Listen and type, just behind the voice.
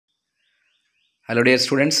Hello dear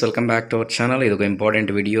students, welcome back to our channel. ఇది ఒక important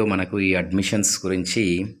video. మనకు ఈ అడ్మిషన్స్ గురించి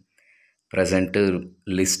ప్రజెంట్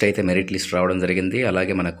లిస్ట్ అయితే మెరిట్ లిస్ట్ రావడం జరిగింది.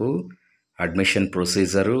 అలాగే మనకు అడ్మిషన్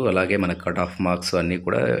ప్రొసీజరు, అలాగే మన కట్ ఆఫ్ మార్క్స్ అన్నీ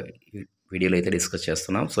కూడా వీడియోలో అయితే డిస్కస్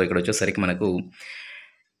చేస్తున్నాం. సో ఇక్కడ వచ్చేసరికి మనకు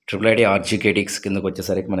IIIT ఆర్జీకేటిక్స్ కిందకు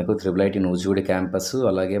వచ్చేసరికి మనకు IIIT నూజివీడు క్యాంపస్,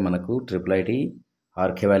 అలాగే మనకు IIIT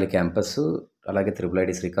ఆర్కే వ్యాలీ క్యాంపస్, అలాగే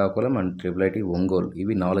IIIT Srikakulam and IIIT Ongole,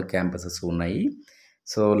 ఇవి 4 క్యాంపసెస్ ఉన్నాయి.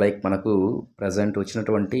 సో లైక్ మనకు ప్రజెంట్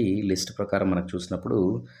వచ్చినటువంటి లిస్ట్ ప్రకారం మనకు చూసినప్పుడు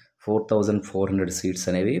 4400 సీట్స్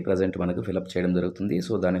అనేవి ప్రజెంట్ మనకు ఫిలప్ చేయడం జరుగుతుంది.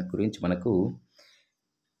 సో దాని గురించి మనకు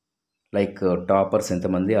లైక్ టాపర్స్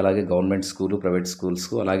ఎంతమంది, అలాగే గవర్నమెంట్ స్కూలు, ప్రైవేట్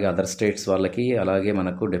స్కూల్స్కు, అలాగే అదర్ స్టేట్స్ వాళ్ళకి, అలాగే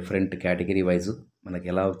మనకు డిఫరెంట్ కేటగిరీ వైజ్ మనకి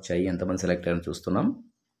ఎలా వచ్చాయి, ఎంతమంది సెలెక్ట్ అయ్యారని చూస్తున్నాం.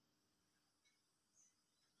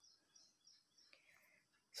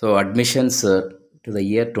 So admissions to the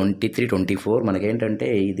year 23-24 మనకేంటంటే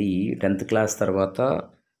ఇది 10th క్లాస్ తర్వాత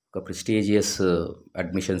ఒక ప్రెస్టీజియస్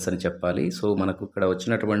అడ్మిషన్స్ అని చెప్పాలి. సో మనకు ఇక్కడ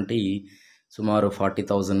వచ్చినటువంటి సుమారు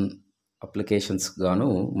 40,000 అప్లికేషన్స్ గాను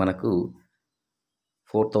మనకు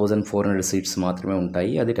 4,400 సీట్స్ మాత్రమే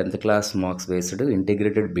ఉంటాయి. అది 10th class marks based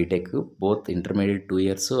integrated B.Tech, both intermediate 2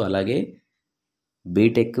 years, అలాగే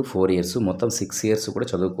B.Tech 4 ఇయర్స్, మొత్తం 6 ఇయర్స్ కూడా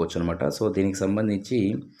చదువుకోవచ్చు అనమాట. సో దీనికి సంబంధించి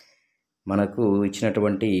మనకు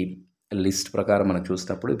ఇచ్చినటువంటి లిస్ట్ ప్రకారం మనకు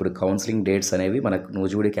చూసినప్పుడు ఇప్పుడు కౌన్సిలింగ్ డేట్స్ అనేవి మనకు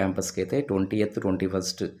నూజివీడు క్యాంపస్కి అయితే 20th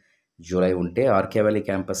 21st జూలై ఉంటే, ఆర్కే వ్యాలీ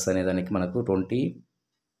క్యాంపస్ అనేదానికి మనకు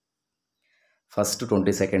 21st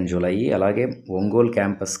 22nd జూలై, అలాగే Ongole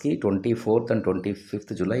క్యాంపస్కి 24th and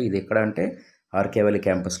 25th July. ఇది ఎక్కడ అంటే ఆర్కే వ్యాలీ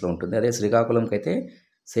క్యాంపస్లో ఉంటుంది. అదే శ్రీకాకుళంకి అయితే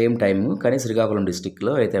సేమ్ టైము, కానీ శ్రీకాకుళం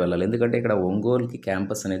డిస్టిక్లో అయితే వెళ్ళాలి. ఎందుకంటే ఇక్కడ ఒంగోలుకి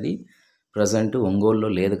క్యాంపస్ అనేది ప్రజెంట్ ఒంగోలులో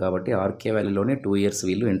లేదు కాబట్టి ఆర్కే వ్యాలీలోనే 2 ఇయర్స్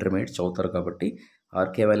వీళ్ళు ఇంటర్మీడియట్ చదువుతారు కాబట్టి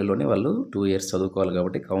ఆర్కే వ్యాలీలోనే వాళ్ళు 2 ఇయర్స్ చదువుకోవాలి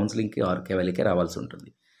కాబట్టి కౌన్సిలింగ్కి ఆర్కే వ్యాలీకే రావాల్సి ఉంటుంది.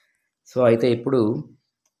 సో అయితే ఇప్పుడు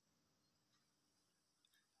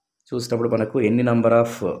చూసినప్పుడు మనకు ఎన్ని నెంబర్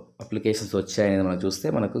ఆఫ్ అప్లికేషన్స్ వచ్చాయనేది మనం చూస్తే,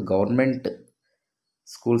 మనకు గవర్నమెంట్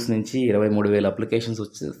స్కూల్స్ నుంచి 23,000 అప్లికేషన్స్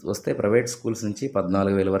వస్తే ప్రైవేట్ స్కూల్స్ నుంచి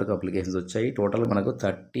 14,000 వరకు అప్లికేషన్స్ వచ్చాయి. టోటల్ మనకు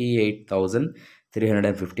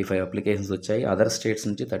 38,355 అప్లికేషన్స్ వచ్చాయి. అదర్ స్టేట్స్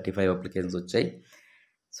నుంచి 35 అప్లికేషన్స్ వచ్చాయి.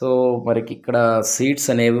 సో మనకి ఇక్కడ సీట్స్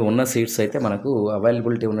అనేవి ఉన్న సీట్స్ అయితే మనకు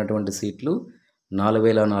అవైలబిలిటీ ఉన్నటువంటి సీట్లు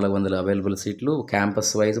 4,400 అవైలబుల్ సీట్లు.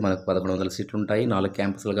 క్యాంపస్ వైజ్ మనకు 1,100 సీట్లు ఉంటాయి. 4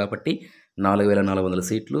 క్యాంపస్లు కాబట్టి 4,400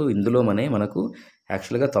 సీట్లు. ఇందులో మనకు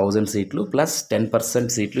యాక్చువల్గా 1000 సీట్లు ప్లస్ 10%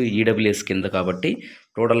 సీట్లు ఈడబ్ల్యూఎస్ కింద కాబట్టి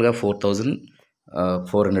టోటల్గా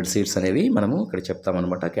 4,400 సీట్స్ అనేవి మనము ఇక్కడ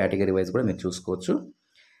చెప్తామన్నమాట. కేటగిరీ వైజ్ కూడా మీరు చూసుకోవచ్చు.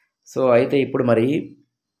 సో అయితే ఇప్పుడు మరి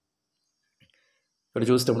ఇక్కడ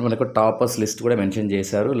చూసినప్పుడు మనకు టాపర్స్ లిస్ట్ కూడా మెన్షన్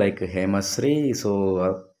చేశారు. లైక్ హేమశ్రీ, సో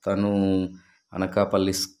తను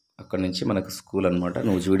అనకాపల్లి అక్కడి నుంచి మనకు స్కూల్ అనమాట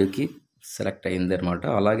నూజివీడుకి సెలెక్ట్ అయింది అనమాట.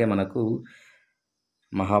 అలాగే మనకు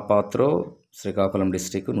మహాపాత్రో శ్రీకాకుళం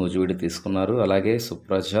డిస్టిక్ నూజివీడు తీసుకున్నారు, అలాగే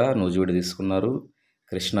సుప్రజ నూజివీడు తీసుకున్నారు,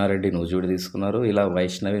 కృష్ణారెడ్డి నూజివీడు తీసుకున్నారు, ఇలా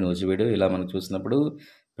వైష్ణవి నూజివీడు, ఇలా మనం చూసినప్పుడు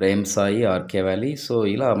Prem Sai RK valley. So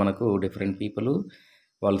ఇలా మనకు డిఫరెంట్ పీపుల్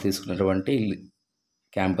వాళ్ళు తీసుకున్నటువంటి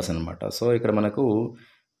క్యాంపస్ అనమాట. సో ఇక్కడ మనకు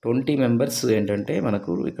 20 మెంబర్స్ ఏంటంటే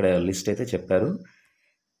మనకు ఇక్కడ లిస్ట్ అయితే చెప్పారు.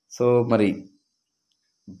 సో మరి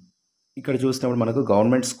ఇక్కడ చూసినప్పుడు మనకు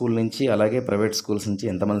గవర్నమెంట్ స్కూల్ నుంచి అలాగే ప్రైవేట్ స్కూల్స్ నుంచి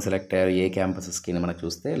ఎంతమంది సెలెక్ట్ అయ్యారు ఏ క్యాంపసెస్కి మనకు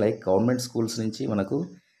చూస్తే, లైక్ గవర్నమెంట్ స్కూల్స్ నుంచి మనకు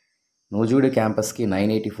నూజివీడు క్యాంపస్కి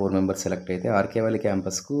 984 మెంబర్స్ సెలెక్ట్ అయితే, RK valley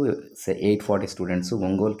క్యాంపస్కు 840 students,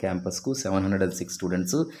 Ongole క్యాంపస్కు 706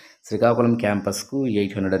 students, Srikakulam క్యాంపస్కు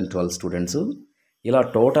 812 students. ఇలా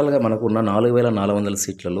టోటల్గా మనకు ఉన్న 4,400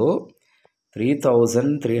 సీట్లలో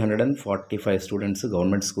 3,345 స్టూడెంట్స్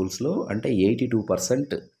గవర్నమెంట్ స్కూల్స్లో, అంటే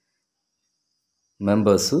 82%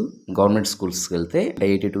 మెంబర్స్ గవర్నమెంట్ స్కూల్స్కి వెళ్తే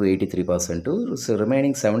 82-83%. So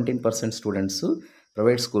remaining 17% students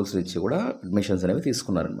private schools నుంచి కూడా అడ్మిషన్స్ అనేవి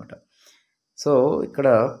తీసుకున్నారనమాట. సో ఇక్కడ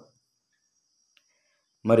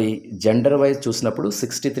మరి జెండర్ వైజ్ చూసినప్పుడు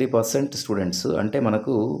 63% స్టూడెంట్స్, అంటే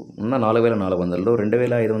మనకు ఉన్న 4,400లో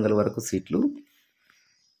 2,500 వరకు సీట్లు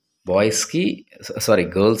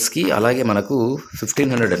గర్ల్స్కి, అలాగే మనకు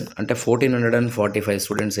 1,500 అంటే 1,445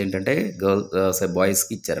 స్టూడెంట్స్ ఏంటంటే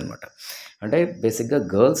బాయ్స్కి ఇచ్చారనమాట. అంటే బేసిక్గా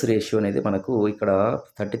గర్ల్స్ రేషియో అనేది మనకు ఇక్కడ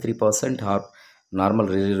 33%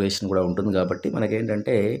 నార్మల్ రిజర్వేషన్ కూడా ఉంటుంది కాబట్టి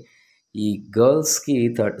మనకేంటంటే ఈ గర్ల్స్కి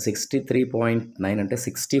 63.9 అంటే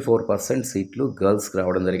 64% సీట్లు గర్ల్స్కి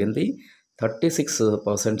రావడం జరిగింది.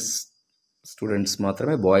 36% స్టూడెంట్స్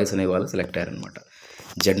మాత్రమే బాయ్స్ అనే వాళ్ళు సెలెక్ట్ అయ్యారనమాట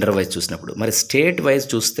జెండర్ వైజ్ చూసినప్పుడు. మరి స్టేట్ వైజ్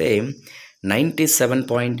చూస్తే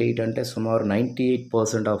 97.8 అంటే సుమారు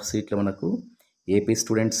 98% ఆఫ్ సీట్లు మనకు ఏపీ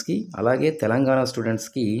స్టూడెంట్స్కి, అలాగే తెలంగాణ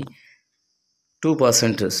స్టూడెంట్స్కి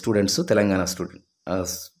 2% స్టూడెంట్స్ తెలంగాణ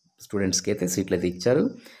స్టూడెంట్స్కి అయితే సీట్లు అయితే ఇచ్చారు.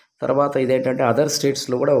 తర్వాత ఇదేంటంటే అదర్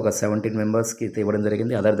స్టేట్స్లో కూడా ఒక 17 మెంబర్స్కి అయితే ఇవ్వడం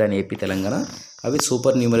జరిగింది, అదర్ దాన్ ఏపీ తెలంగాణ. అవి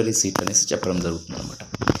సూపర్ న్యూమరీ సీట్ అనేసి చెప్పడం జరుగుతుంది అనమాట.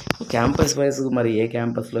 క్యాంపస్ వైజ్ మరి ఏ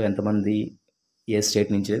క్యాంపస్లో ఎంతమంది ఏ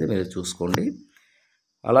స్టేట్ నుంచి అయితే మీరు చూసుకోండి.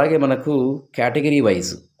 అలాగే మనకు కేటగిరీ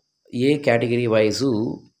వైజ్ ఏ కేటగిరీ వైజు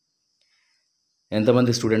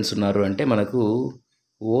ఎంతమంది స్టూడెంట్స్ ఉన్నారు అంటే మనకు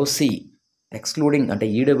ఓసీ ఎక్స్క్లూడింగ్ అంటే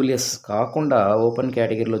ఈడబ్ల్యూఎస్ కాకుండా ఓపెన్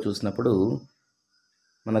కేటగిరీలో చూసినప్పుడు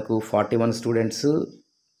మనకు 41 స్టూడెంట్స్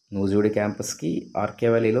నూజివీడు క్యాంపస్కి, ఆర్కే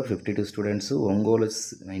వ్యాలీలో 52 స్టూడెంట్స్, ఒంగోలు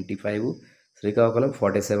 95, శ్రీకాకుళం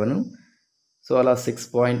 47. సో అలా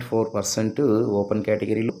 6.4% ఓపెన్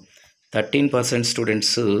కేటగిరీలో, 13%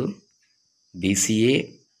 స్టూడెంట్స్ బీసీఏ,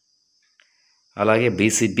 అలాగే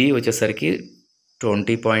బీసీబీ వచ్చేసరికి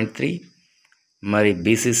 20.3, మరి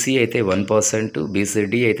బీసీసీ అయితే 1%,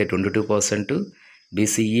 బీసీడీ అయితే 22%,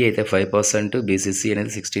 బీసీఈ అయితే 5%, బీసీసీ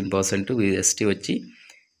అనేది 16%, ఎస్టీ వచ్చి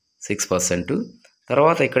 6%.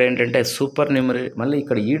 తర్వాత ఇక్కడ ఏంటంటే సూపర్ న్యూమరీ, మళ్ళీ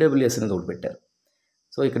ఇక్కడ ఈడబ్ల్యూఎస్ అనేది ఒకటి పెట్టారు.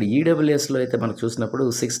 సో ఇక్కడ ఈడబ్ల్యూఎస్లో అయితే మనకు చూసినప్పుడు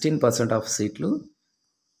 16% ఆఫ్ సీట్లు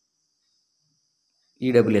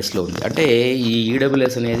ఈడబ్ల్యూఎస్లో ఉంది. అంటే ఈ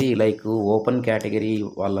ఈడబ్ల్యూఎస్ అనేది లైక్ ఓపెన్ కేటగిరీ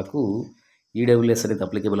వాళ్ళకు ఈడబ్ల్యూఎస్ అనేది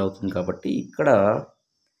అప్లికేబుల్ అవుతుంది కాబట్టి ఇక్కడ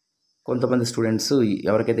కొంతమంది స్టూడెంట్స్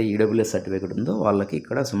ఎవరికైతే ఈడబ్ల్యూఎస్ సర్టిఫికేట్ ఉందో వాళ్ళకి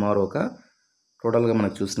ఇక్కడ సుమారు ఒక టోటల్గా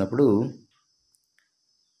మనకు చూసినప్పుడు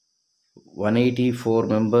 184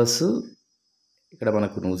 మెంబర్స్ ఇక్కడ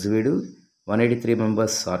మనకు Nuzvid, 183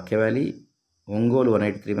 members RK valley, Ongole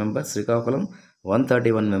 183 members, Srikakulam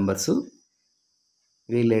 131 members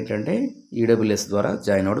వీళ్ళు ఏంటంటే ఈడబ్ల్యూఎస్ ద్వారా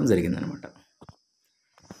జాయిన్ అవ్వడం జరిగిందనమాట.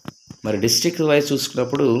 మరి డిస్ట్రిక్ట్ వైజ్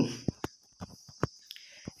చూసుకున్నప్పుడు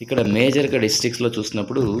ఇక్కడ మేజర్గా డిస్ట్రిక్ట్స్లో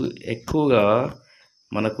చూసినప్పుడు ఎక్కువగా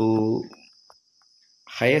మనకు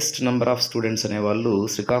హైయెస్ట్ నెంబర్ ఆఫ్ స్టూడెంట్స్ అనేవాళ్ళు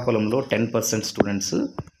శ్రీకాకుళంలో 10% స్టూడెంట్స్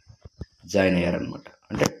జాయిన్ అయ్యారనమాట.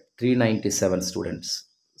 అంటే 397 స్టూడెంట్స్.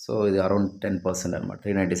 సో ఇది అరౌండ్ 10% అనమాట,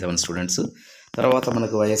 397 స్టూడెంట్స్. తర్వాత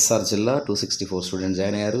మనకు వైఎస్ఆర్ జిల్లా 264 స్టూడెంట్స్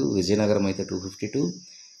జాయిన్ అయ్యారు, విజయనగరం అయితే 252,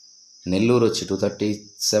 నెల్లూరు వచ్చి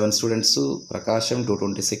 237 స్టూడెంట్స్, ప్రకాశం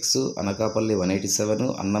 226, అనకాపల్లి 187,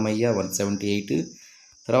 అన్నమయ్య 178,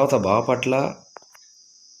 తర్వాత బాపట్ల,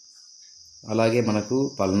 అలాగే మనకు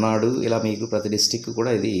పల్నాడు, ఇలా మీకు ప్రతి డిస్టిక్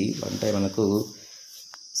కూడా ఇది అంటే మనకు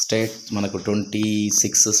స్టేట్ మనకు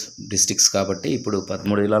 26 డిస్టిక్స్ కాబట్టి ఇప్పుడు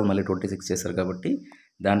 13 జిల్లాలు మళ్ళీ 26 చేశారు కాబట్టి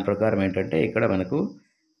దాని ప్రకారం ఏంటంటే ఇక్కడ మనకు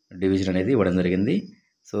డివిజన్ అనేది ఇవ్వడం జరిగింది.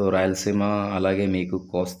 సో రాయలసీమ అలాగే మీకు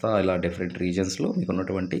కోస్తా ఇలా డిఫరెంట్ రీజన్స్లో మీకు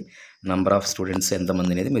ఉన్నటువంటి నెంబర్ ఆఫ్ స్టూడెంట్స్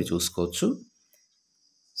ఎంతమంది అనేది మీరు చూసుకోవచ్చు.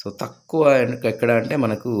 సో తక్కువ ఎక్కడ అంటే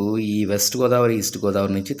మనకు ఈ వెస్ట్ గోదావరి, ఈస్ట్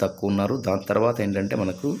గోదావరి నుంచి తక్కువ ఉన్నారు. దాని తర్వాత ఏంటంటే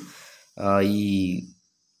మనకు ఈ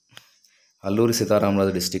అల్లూరి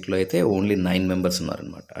సీతారామరాజు డిస్టిక్లో అయితే ఓన్లీ 9 మెంబర్స్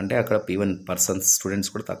ఉన్నారనమాట. అంటే అక్కడ ఈవెన్ పర్సన్స్ స్టూడెంట్స్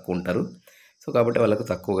కూడా తక్కువ ఉంటారు. సో కాబట్టి వాళ్ళకు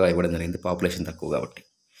తక్కువగా ఇవ్వడం జరిగింది, పాపులేషన్ తక్కువ కాబట్టి.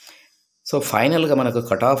 సో ఫైనల్గా మనకు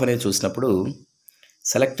కట్ ఆఫ్ అనేది చూసినప్పుడు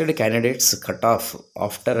selected candidates cut off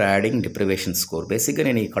after adding deprivation score. బేసిక్గా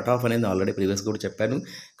నేను ఈ కట్ ఆఫ్ అనేది ఆల్రెడీ ప్రీవియస్గా కూడా చెప్పాను.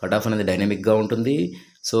 కట్ ఆఫ్ అనేది డైనమిక్గా ఉంటుంది.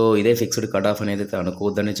 సో ఇదే ఫిక్స్డ్ కట్ ఆఫ్ అనేది అయితే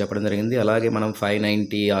అనుకోవద్దని చెప్పడం జరిగింది. అలాగే మనం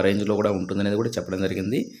 590 ఆ రేంజ్లో కూడా ఉంటుంది అనేది కూడా చెప్పడం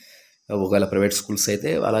జరిగింది. ఒకవేళ ప్రైవేట్ స్కూల్స్ అయితే,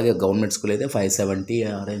 అలాగే గవర్నమెంట్ స్కూల్ అయితే 570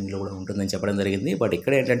 ఆ రేంజ్లో కూడా ఉంటుందని చెప్పడం జరిగింది. బట్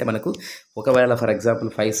ఇక్కడ ఏంటంటే మనకు ఒకవేళ ఫర్ ఎగ్జాంపుల్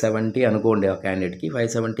 570 అనుకోండి, ఆ క్యాండిడేట్కి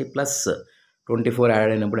 570 ప్లస్ 24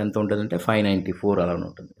 యాడ్ అయినప్పుడు ఎంత ఉంటుందంటే 594 అలా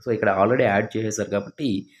ఉంటుంది. సో ఇక్కడ ఆల్రెడీ యాడ్ చేసేసారు కాబట్టి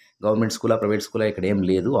గవర్నమెంట్ స్కూలా ప్రైవేట్ స్కూలా ఇక్కడ ఏం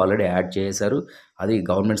లేదు, ఆల్రెడీ యాడ్ చేశారు. అది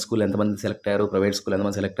గవర్నమెంట్ స్కూల్ ఎంతమంది సెలెక్ట్ అయ్యారు, ప్రైవేట్ స్కూల్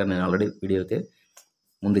ఎంతమంది సెలెక్ట్ అయ్యారు నేను ఆల్రెడీ వీడియో అయితే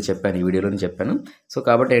ముందు చెప్పాను, ఈ వీడియోలోనే చెప్పాను. సో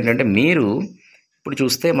కాబట్టి ఏంటంటే మీరు ఇప్పుడు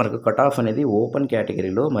చూస్తే మనకు కట్ ఆఫ్ అనేది ఓపెన్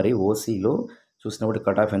కేటగిరీలో మరి ఓసీలో చూసినప్పుడు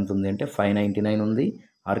కట్ ఆఫ్ ఎంత ఉంది అంటే 599 ఉంది,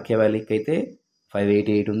 ఆర్కే వ్యాలీకి అయితే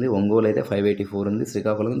 588 ఉంది, ఒంగోలు అయితే 584 ఉంది,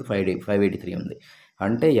 శ్రీకాకుళం 583 ఉంది.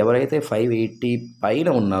 అంటే ఎవరైతే 580 పైన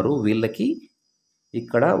ఉన్నారో వీళ్ళకి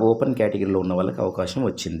ఇక్కడ ఓపెన్ కేటగిరీలో ఉన్న వాళ్ళకి అవకాశం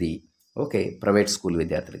వచ్చింది. ఓకే, ప్రైవేట్ స్కూల్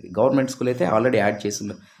విద్యార్థులకి. గవర్నమెంట్ స్కూల్ అయితే ఆల్రెడీ యాడ్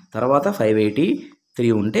చేసిన తర్వాత 583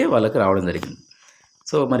 ఉంటే వాళ్ళకి రావడం జరిగింది.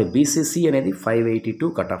 సో మరి బీసీసీ అనేది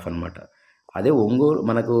 582 కట్ ఆఫ్ అనమాట. అదే ఒంగోలు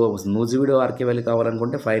మనకు నూజివీడు ఆర్కే వ్యాలీ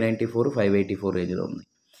కావాలనుకుంటే 594, 584 రేంజ్లో ఉంది.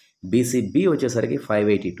 బీసీబీ వచ్చేసరికి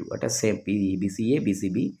 582, అంటే సేమ్ బీసీఏ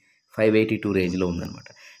బీసీబీ 582 రేంజ్లో ఉందన్నమాట.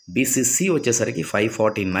 బీసీసీ వచ్చేసరికి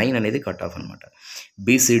 549 అనేది కట్ ఆఫ్ అనమాట.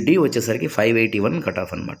 బీసీడీ వచ్చేసరికి 581 కట్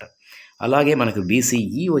ఆఫ్ అనమాట. అలాగే మనకు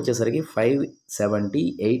బీసీఈ వచ్చేసరికి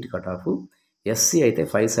 578 కట్ ఆఫ్, ఎస్సీ అయితే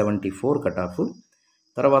 574 కట్ ఆఫ్.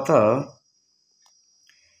 తర్వాత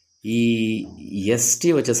ఈ ఎస్టీ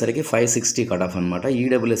వచ్చేసరికి 560 కట్ ఆఫ్ అనమాట.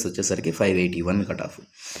 ఈడబ్ల్యూఎస్ వచ్చేసరికి 581 కట్ ఆఫ్.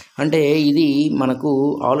 అంటే ఇది మనకు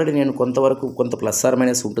ఆల్రెడీ నేను కొంతవరకు కొంత ప్లస్ ఆర్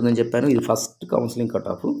మైనస్ ఉంటుందని చెప్పాను. ఇది first counselling cut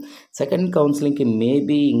off. Second కౌన్సిలింగ్కి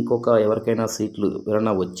maybe ఇంకొక ఎవరికైనా సీట్లు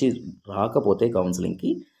ఎవరైనా వచ్చి రాకపోతే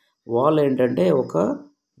కౌన్సిలింగ్కి వాళ్ళు ఏంటంటే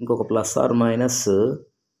ఇంకొక plus are minus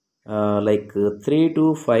like 3 to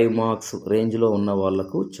 5 marks రేంజ్లో ఉన్న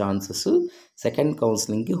వాళ్ళకు ఛాన్సెస్ సెకండ్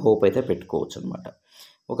కౌన్సిలింగ్కి హోప్ అయితే పెట్టుకోవచ్చు అనమాట.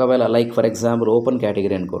 ఒకవేళ like for example open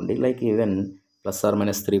category అనుకోండి, లైక్ ఈవెన్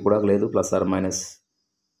 +or-3 కూడా లేదు, +or-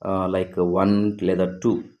 లైక్ 1 లేదా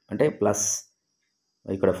 2 అంటే ప్లస్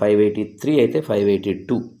ఇక్కడ 583 అయితే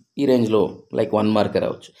 582 ఈ రేంజ్లో లైక్ 1 మార్క్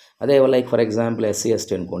రావచ్చు. అదే లైక్ ఫర్ ఎగ్జాంపుల్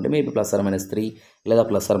SC/ST అనుకోండి, మేబీ +or-3 లేదా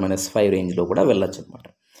 +or-5 రేంజ్లో కూడా వెళ్ళొచ్చు అనమాట.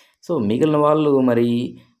 సో మిగిలిన వాళ్ళు మరి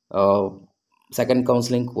సెకండ్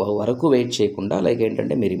కౌన్సిలింగ్ వరకు వెయిట్ చేయకుండా లైక్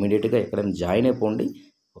ఏంటంటే మీరు ఇమీడియట్గా ఎక్కడైనా జాయిన్ అయిపోండి.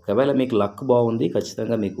 ఒకవేళ మీకు లక్ బాగుంది,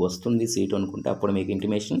 ఖచ్చితంగా మీకు వస్తుంది సీటు అనుకుంటే అప్పుడు మీకు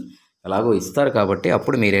ఇంటిమేషన్ ఎలాగో ఇస్తారు కాబట్టి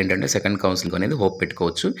అప్పుడు మీరు ఏంటంటే సెకండ్ కౌన్సిలింగ్ అనేది హోప్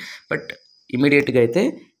పెట్టుకోవచ్చు. బట్ ఇమీడియట్గా అయితే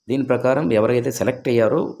దీని ప్రకారం ఎవరైతే సెలెక్ట్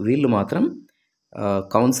అయ్యారో వీళ్ళు మాత్రం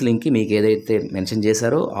కౌన్సిలింగ్కి మీకు ఏదైతే మెన్షన్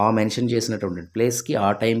చేశారో ఆ మెన్షన్ చేసినటువంటి ప్లేస్కి ఆ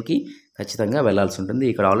టైంకి ఖచ్చితంగా వెళ్ళాల్సి ఉంటుంది.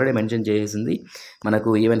 ఇక్కడ ఆల్రెడీ మెన్షన్ చేసింది మనకు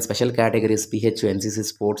even special categories PH, NCC,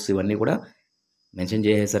 sports ఇవన్నీ కూడా మెన్షన్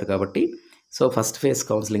చేసేశారు కాబట్టి సో ఫస్ట్ ఫేజ్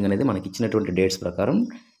కౌన్సిలింగ్ అనేది మనకి ఇచ్చినటువంటి డేట్స్ ప్రకారం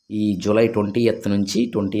ఈ జూలై 20th నుంచి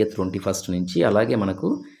 20th, 21st నుంచి అలాగే మనకు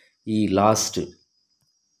ఈ లాస్ట్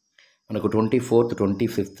మనకు 24th,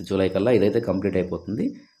 25th జూలై కల్లా ఇదైతే కంప్లీట్ అయిపోతుంది,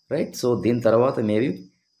 రైట్. సో దీని తర్వాత మేబీ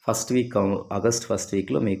ఆగస్ట్ ఫస్ట్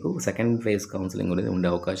వీక్లో మీకు సెకండ్ ఫేజ్ కౌన్సిలింగ్ అనేది ఉండే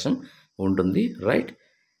అవకాశం ఉంటుంది, రైట్.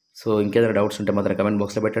 సో ఇంకేదైనా డౌట్స్ ఉంటే మాత్రం కమెంట్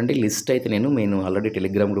బాక్స్లో పెట్టండి. లిస్ట్ అయితే నేను ఆల్రెడీ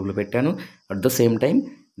టెలిగ్రామ్ గ్రూప్లో పెట్టాను. అట్ ద సేమ్ టైం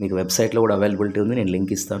మీకు వెబ్సైట్లో కూడా అవైలబిలిటీ ఉంది, నేను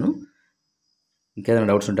లింక్ ఇస్తాను. ఇంకేదైనా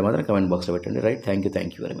డౌట్స్ ఉంటే మాత్రం కమెంట్ బాక్స్లో పెట్టండి, right.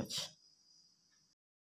 Thank you very much.